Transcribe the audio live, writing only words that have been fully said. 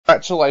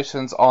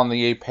congratulations on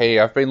the EP.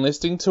 I've been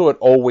listening to it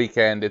all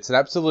weekend. It's an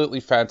absolutely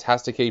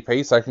fantastic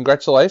EP, so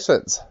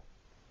congratulations.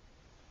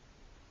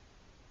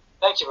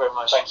 Thank you very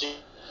much. Thank you.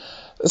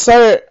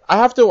 So, I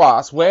have to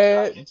ask,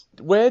 where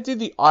did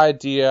the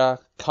idea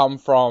come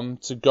from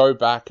to go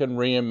back and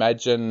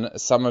reimagine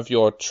some of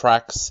your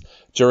tracks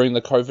during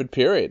the COVID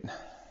period?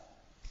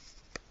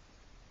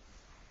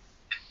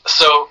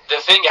 So,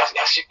 the thing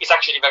is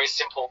actually very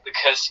simple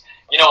because,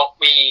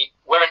 we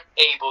weren't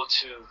able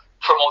to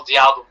promote the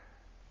album.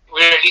 We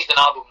released an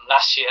album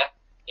last year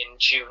in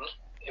June.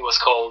 It was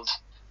called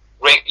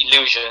Great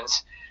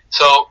Illusions.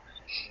 So,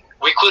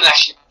 we couldn't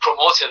actually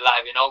promote it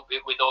live,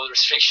 with all the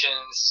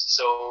restrictions,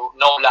 so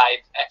no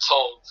live at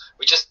all.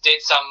 We just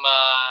did some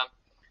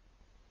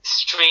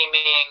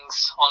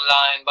streamings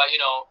online, but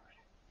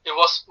it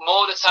was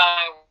more the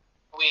time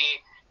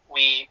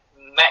we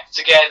met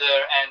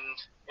together, and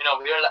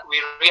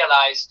we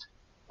realized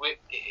we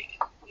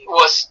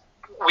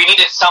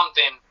needed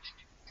something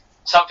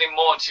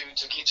more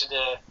to give to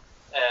the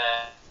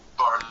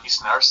our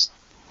listeners,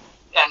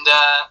 and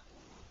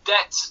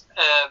that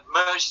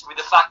merged with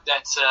the fact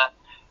that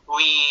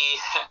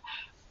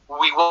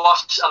we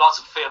watched a lot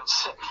of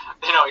films.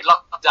 In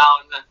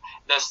lockdown,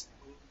 there's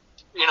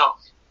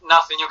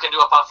nothing you can do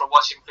apart from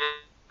watching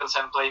films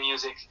and play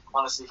music.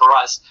 Honestly, for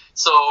us,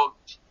 so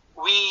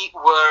we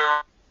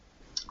are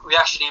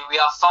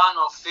fan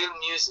of film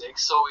music.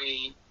 So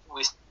we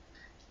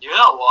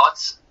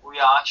we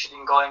are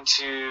actually going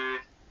to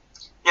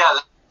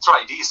let's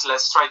try this.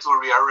 Let's try to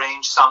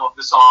rearrange some of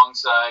the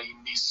songs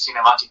in this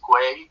cinematic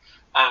way,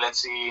 and let's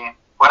see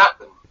what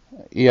happens.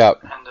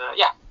 Yep. And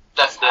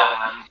that's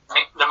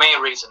the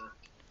main reason.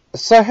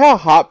 So how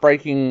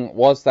heartbreaking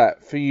was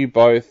that for you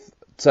both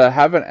to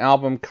have an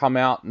album come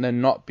out and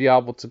then not be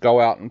able to go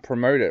out and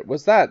promote it?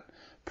 Was that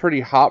pretty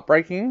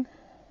heartbreaking?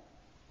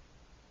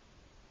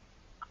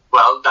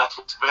 Well, that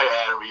was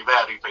very,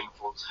 very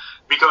painful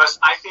because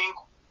I think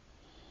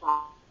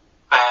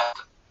that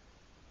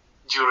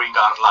during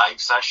our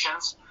live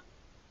sessions,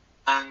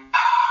 and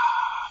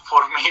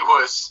for me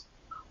was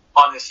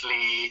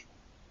honestly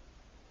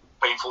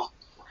painful.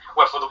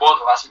 Well, for the both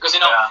of us, because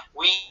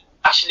we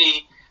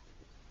actually,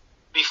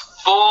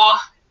 before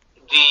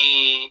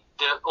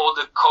all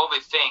the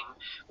COVID thing,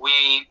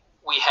 we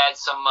had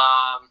some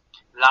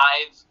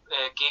live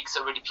gigs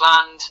already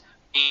planned.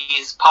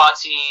 His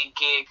party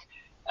gig,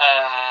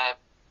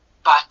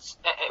 but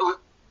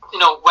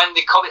when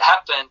the COVID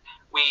happened,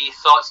 we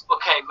thought,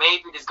 okay,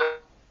 maybe this is going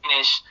to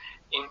finish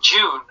in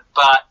June,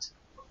 but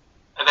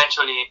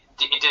eventually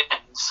it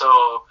didn't.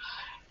 So.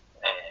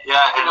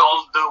 And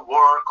all the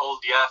work, all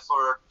the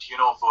effort,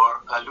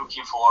 for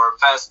looking for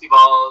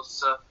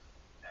festivals.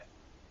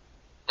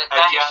 That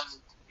vanished.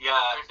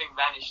 Everything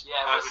vanished.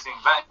 Yeah, everything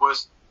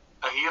was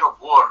a year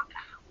of work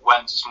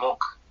went to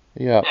smoke.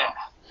 Yeah.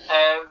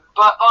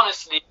 But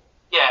honestly,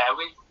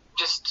 we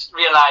just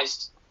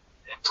realized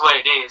it's what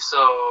it is.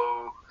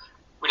 So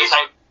we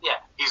decided,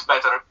 it's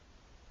better.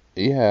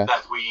 Yeah.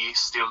 That we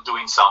still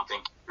doing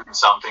something.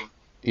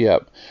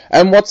 Yep.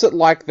 And what's it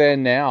like there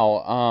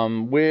now?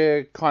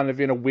 We're kind of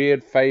in a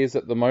weird phase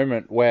at the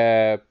moment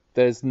where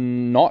there's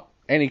not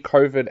any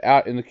COVID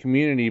out in the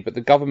community, but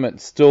the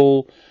government's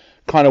still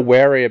kind of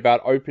wary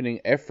about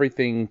opening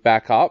everything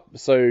back up.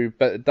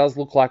 But it does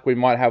look like we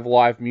might have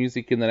live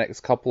music in the next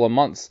couple of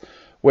months.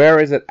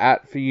 Where is it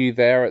at for you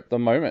there at the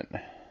moment?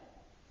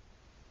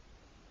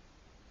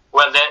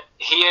 Well,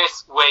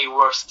 here's way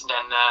worse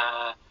than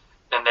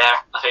there,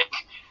 I think,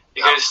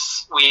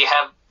 because we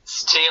have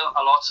still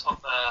a lot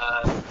of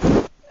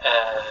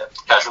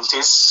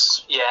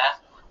casualties. Yeah,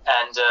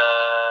 and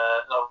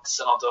lots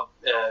of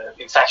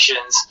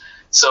infections.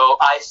 So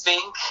I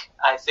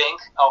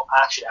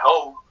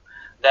hope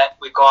that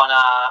we're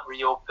gonna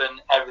reopen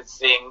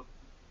everything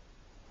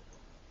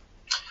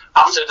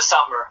after the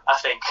summer. I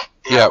think.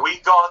 Yeah,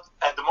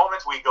 at the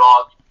moment we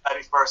got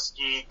very first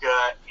gig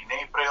in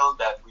April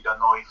that we don't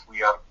know if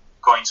we are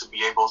going to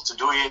be able to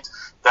do it.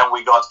 Then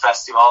we got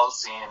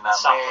festivals in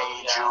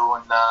May,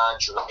 June,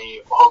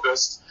 July,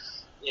 August.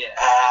 Yeah.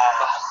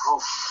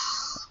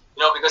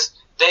 Because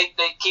they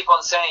keep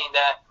on saying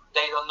that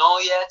they don't know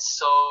yet,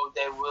 so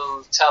they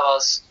will tell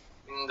us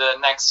in the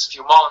next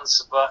few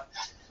months. But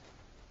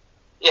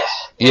it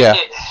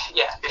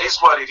is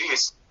what it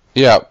is.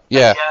 Yeah.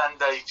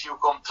 And if you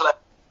complain,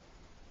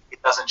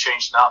 it doesn't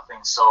change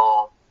nothing.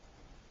 So.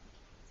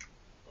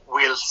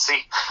 We'll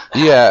see.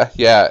 Yeah.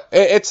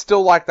 It's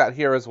still like that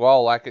here as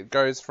well. Like, it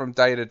goes from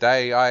day to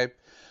day.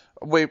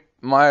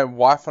 My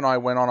wife and I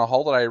went on a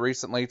holiday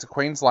recently to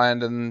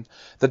Queensland, and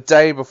the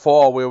day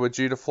before we were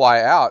due to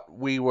fly out,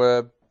 we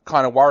were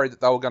kind of worried that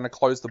they were going to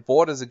close the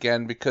borders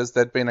again because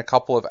there'd been a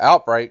couple of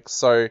outbreaks.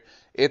 So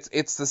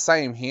it's the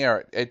same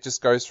here. It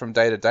just goes from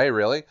day to day,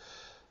 really.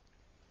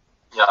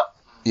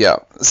 Yeah.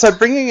 So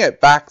bringing it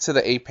back to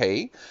the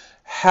EP,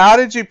 how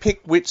did you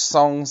pick which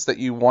songs that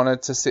you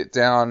wanted to sit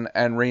down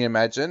and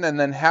reimagine, and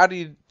then how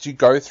did you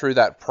go through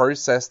that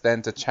process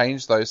then to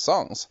change those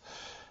songs?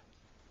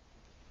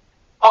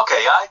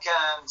 Okay, I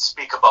can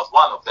speak about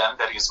one of them,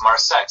 that is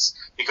Marsex,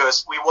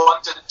 because we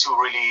wanted to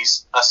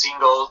release a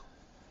single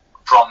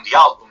from the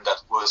album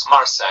that was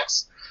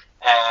Marsex,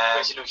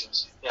 and Great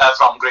Illusions.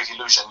 from Great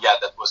Illusion,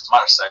 that was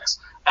Marsex,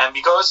 and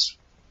because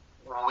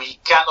we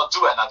cannot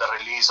do another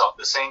release of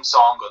the same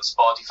song on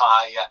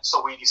Spotify,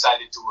 so we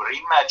decided to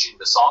reimagine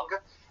the song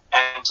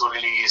and to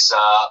release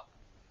a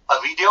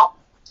video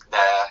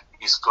that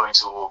is going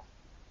to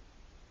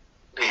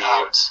be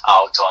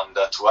out on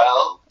the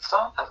 12th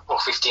or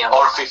 15th.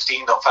 or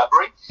 15th of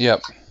February.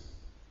 Yep.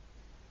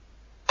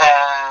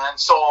 And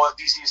so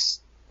this is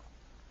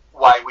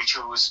why we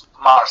choose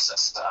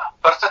Marsex.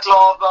 Perfect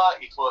Love,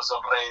 it was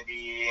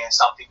already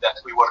something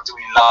that we were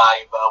doing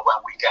live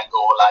when we can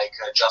go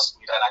just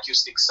with an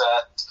acoustic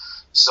set.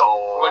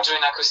 So we were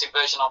doing an acoustic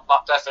version of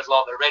Perfect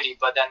Love already,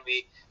 but then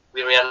we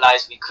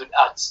realized we could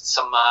add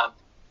some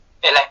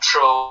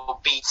electro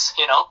beats,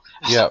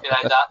 something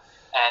like that.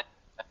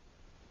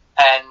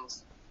 And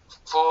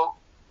for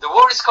The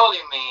World Is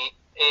Calling Me,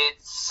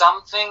 it's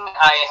something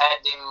I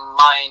had in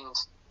mind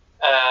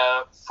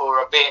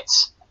for a bit,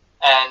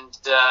 and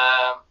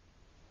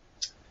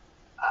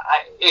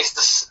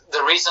it's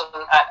the reason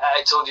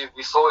I told you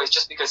before is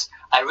just because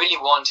I really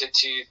wanted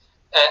to.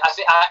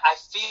 I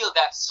feel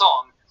that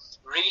song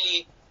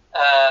really,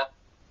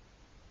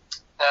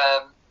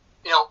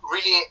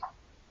 really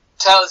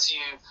tells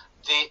you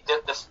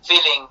the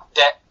feeling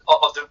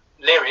of the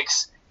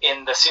lyrics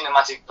in the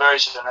cinematic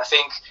version. I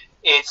think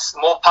it's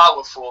more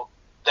powerful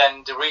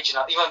than the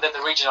original, even than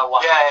the original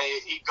one. Yeah,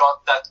 it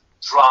got that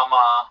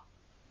drama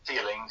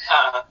feeling.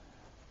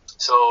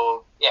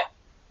 So, yeah.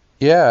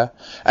 Yeah.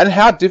 And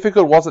how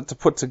difficult was it to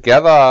put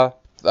together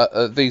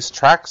these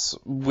tracks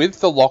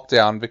with the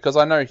lockdown? Because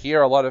I know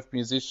here a lot of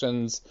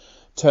musicians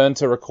turn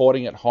to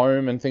recording at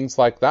home and things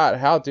like that.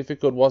 How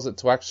difficult was it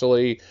to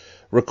actually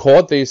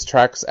record these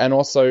tracks and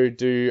also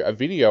do a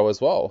video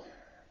as well?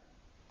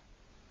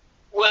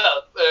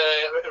 Well,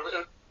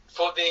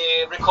 for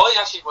the recording,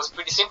 actually, it was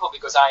pretty simple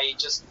because I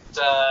just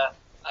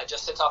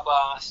set up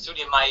a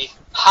studio in my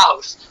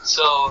house.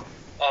 So,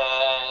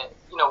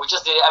 we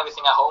just did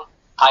everything at home.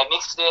 I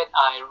mixed it,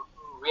 I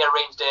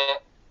rearranged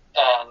it,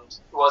 and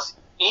it was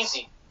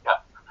easy. Yeah.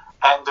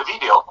 And the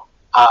video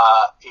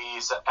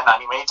is an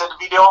animated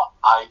video.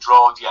 I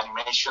draw the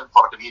animation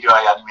for the video.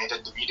 I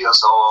animated the video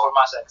for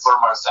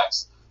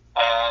Marsex.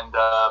 And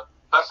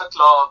Perfect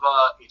Love,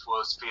 it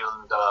was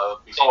filmed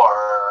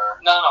before.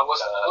 No,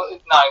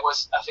 it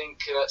was I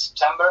think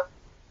September.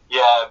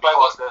 Yeah,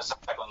 because the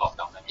second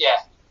lockdown.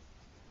 Yeah.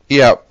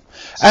 Yeah.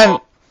 And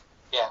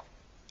yeah.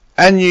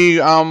 And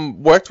you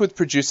worked with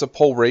producer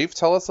Paul Reeve.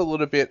 Tell us a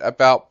little bit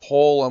about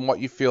Paul and what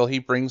you feel he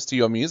brings to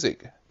your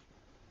music.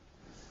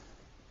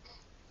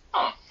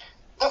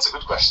 That's a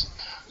good question.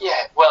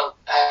 Yeah, well,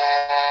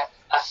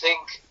 I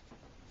think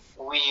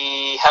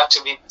we have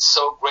to be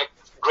so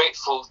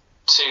grateful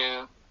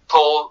to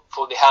Paul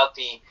for the help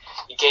he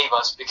gave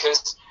us,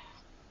 because,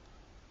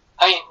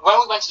 when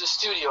we went to the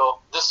studio,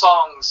 the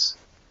songs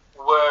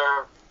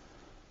were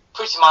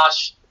pretty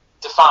much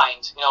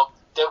defined.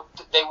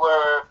 They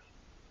were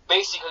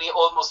basically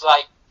almost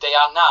like they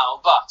are now,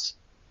 but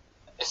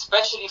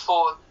especially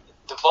for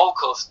the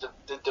vocals,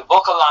 the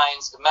vocal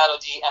lines, the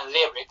melody and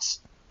lyrics,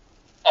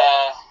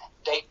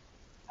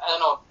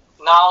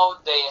 now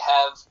they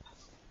have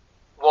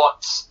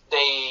what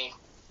they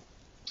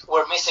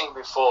were missing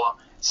before.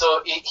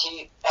 So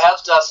he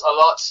helped us a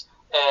lot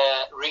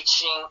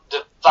reaching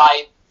the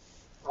vibe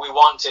we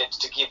wanted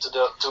to give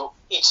to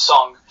each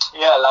song.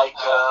 Yeah,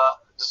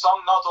 the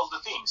song Not All the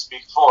Things,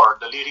 before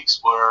the lyrics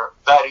were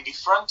very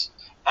different,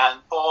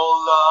 and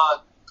Paul,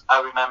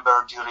 I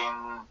remember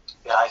during,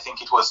 I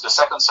think it was the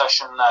second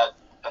session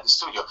at the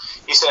studio,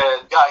 he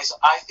said, guys,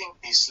 I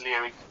think this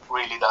lyric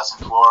really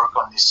doesn't work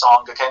on this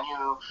song. Can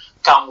you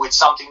come with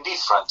something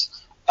different?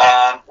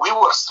 And we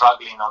were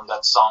struggling on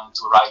that song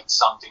to write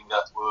something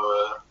that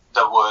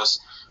was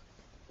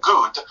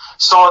good.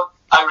 So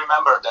I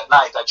remember that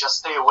night, I just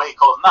stay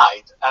awake all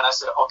night, and I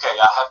said, okay,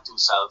 I have to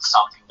sell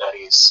something that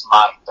is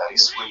mine, that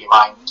is really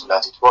mine, to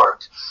let it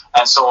work.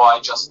 And so I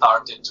just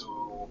started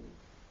to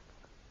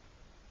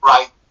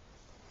write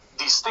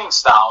these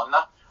things down,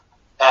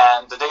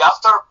 and the day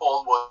after,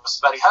 Paul was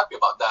very happy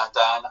about that,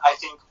 and I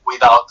think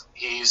without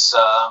his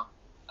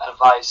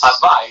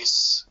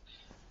advice,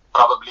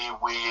 probably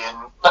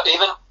But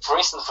even, for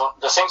instance, for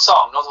the same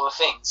song, Not All the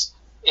Things,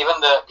 even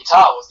the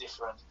guitar was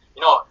different.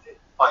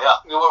 Oh yeah.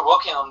 We were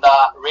working on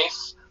that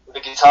riff with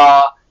the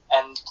guitar,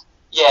 and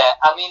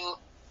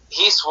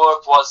his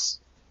work was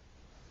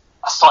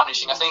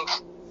astonishing. I think,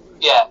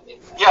 yeah.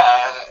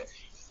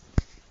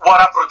 What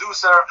a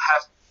producer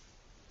has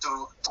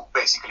to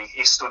basically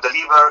is to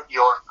deliver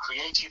your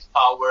creative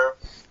power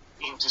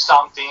into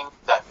something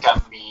that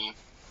can be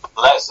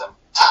pleasant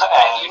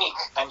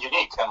and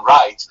unique and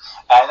right.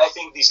 And I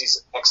think this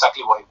is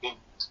exactly what he did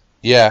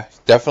Yeah,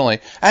 definitely.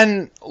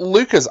 And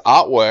Luca's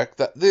artwork,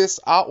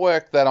 this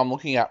artwork that I'm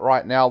looking at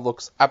right now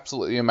looks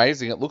absolutely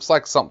amazing. It looks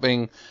like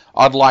something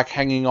I'd like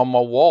hanging on my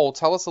wall.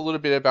 Tell us a little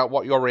bit about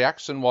what your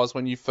reaction was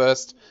when you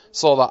first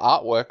saw the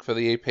artwork for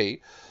the EP.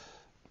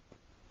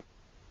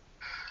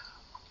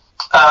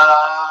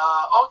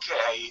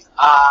 Okay.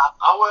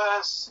 I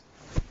was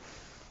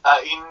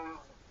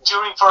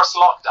during first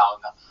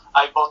lockdown.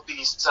 I bought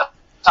this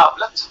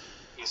tablet.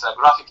 It's a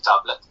graphic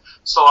tablet.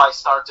 So I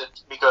started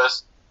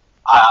because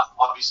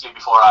obviously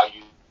before I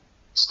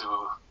used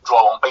to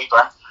draw on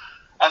paper,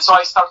 and so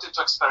I started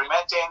to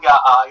experimenting.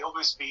 I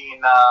always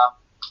been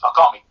a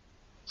comic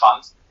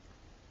fan,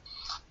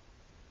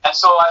 and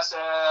so I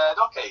said,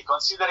 okay,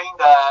 considering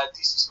that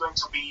this is going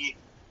to be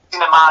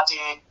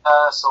cinematic,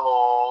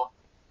 so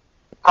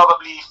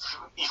probably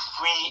if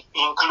we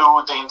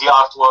include in the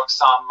artwork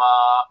some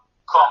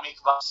comic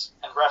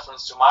and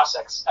reference to Mars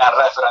X.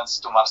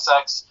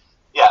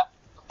 Yeah.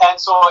 And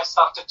so I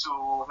started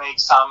to make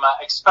some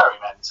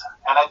experiments.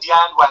 And at the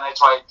end, when I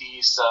tried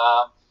these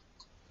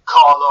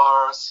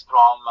colors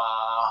from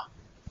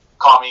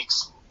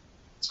comics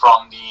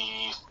from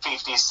the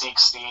 50s,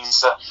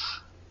 60s,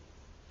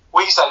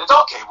 we decided,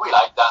 okay, we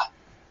like that.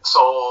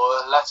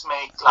 So let's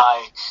make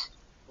like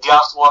the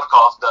artwork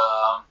of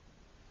the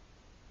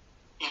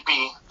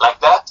EP like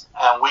that,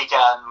 and we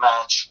can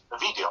match the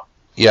video.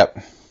 Yep.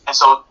 And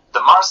so the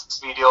Mars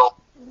video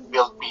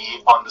will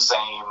be on the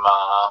same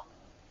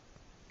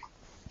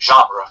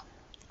genre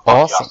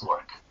of the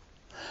artwork.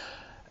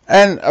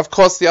 And of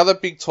course, the other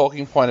big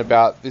talking point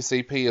about this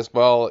EP as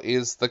well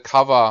is the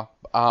cover,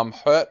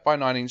 Hurt by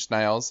Nine Inch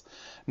Nails.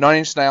 Nine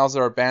Inch Nails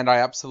are a band I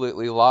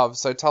absolutely love.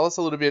 So tell us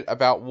a little bit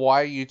about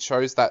why you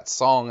chose that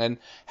song and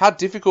how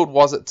difficult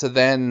was it to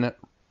then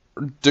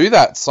do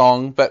that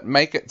song but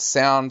make it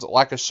sound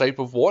like a Shape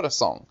of Water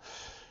song?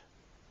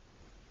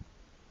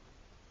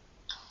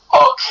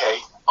 Okay,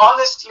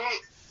 honestly,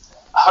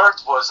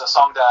 Hurt was a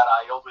song that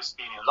I always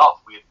been in love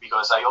with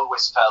because I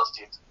always felt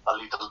it a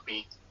little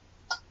bit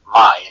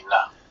mine.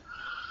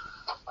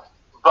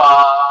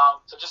 But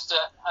so just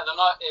I don't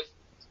know if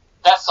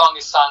that song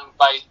is sung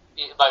by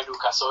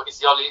Luca, so it's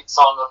the only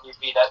song of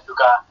EP that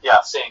Luca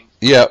sings.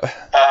 Yep.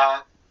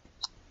 And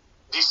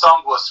this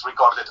song was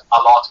recorded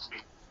a lot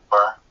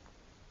before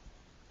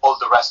all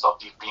the rest of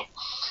the EP.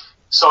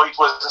 So it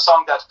was a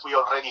song that we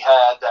already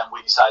had, and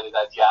we decided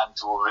at the end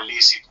to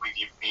release it with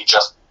EP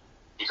just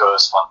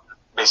because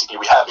basically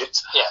we have it.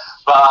 Yeah.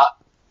 But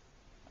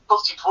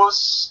it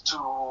was to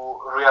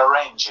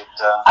rearrange it.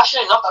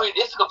 Actually, not pretty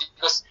difficult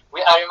because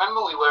I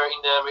remember we were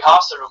in the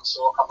rehearsal room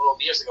so a couple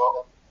of years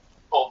ago,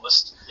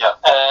 almost. Yeah.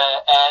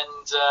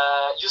 And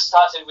you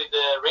started with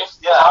the riff,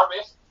 the guitar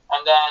riff,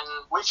 and then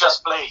we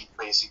just played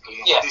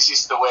basically. Yeah. This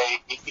is the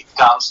way it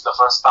comes the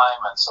first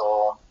time, and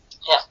so.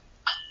 Yeah.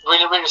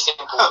 Really, really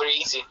simple, very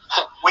easy.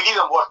 We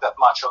didn't work that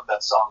much on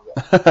that song,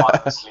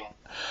 honestly.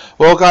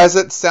 Well, guys,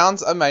 it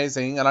sounds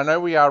amazing, and I know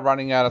we are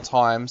running out of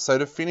time, so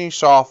to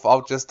finish off,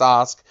 I'll just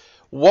ask,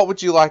 what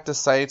would you like to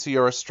say to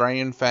your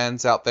Australian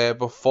fans out there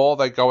before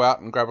they go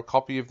out and grab a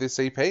copy of this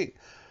EP?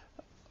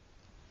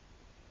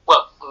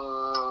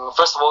 Well,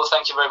 first of all,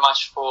 thank you very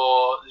much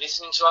for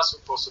listening to us,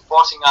 for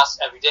supporting us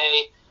every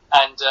day,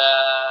 and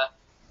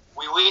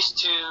we wish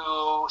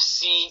to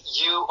see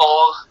you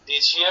all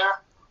this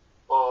year.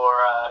 Or,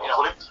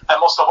 and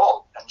most of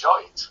all, enjoy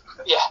it.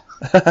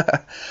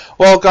 Yeah.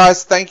 Well,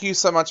 guys, thank you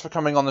so much for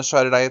coming on the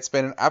show today. It's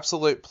been an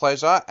absolute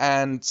pleasure,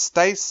 and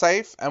stay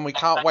safe, and we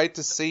can't wait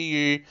to see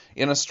you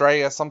in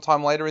Australia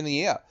sometime later in the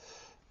year.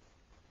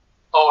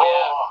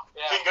 Oh,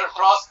 yeah. Fingers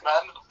crossed,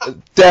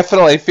 man.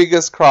 Definitely,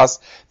 fingers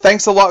crossed.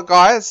 Thanks a lot,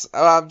 guys.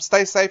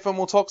 Stay safe, and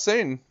we'll talk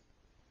soon.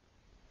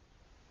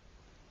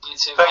 You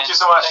too, Thank you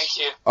so much. Thank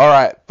you. All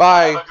right,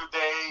 bye. Have a good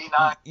day.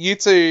 Night. You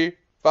too.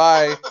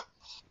 Bye.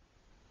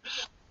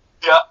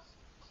 Yeah.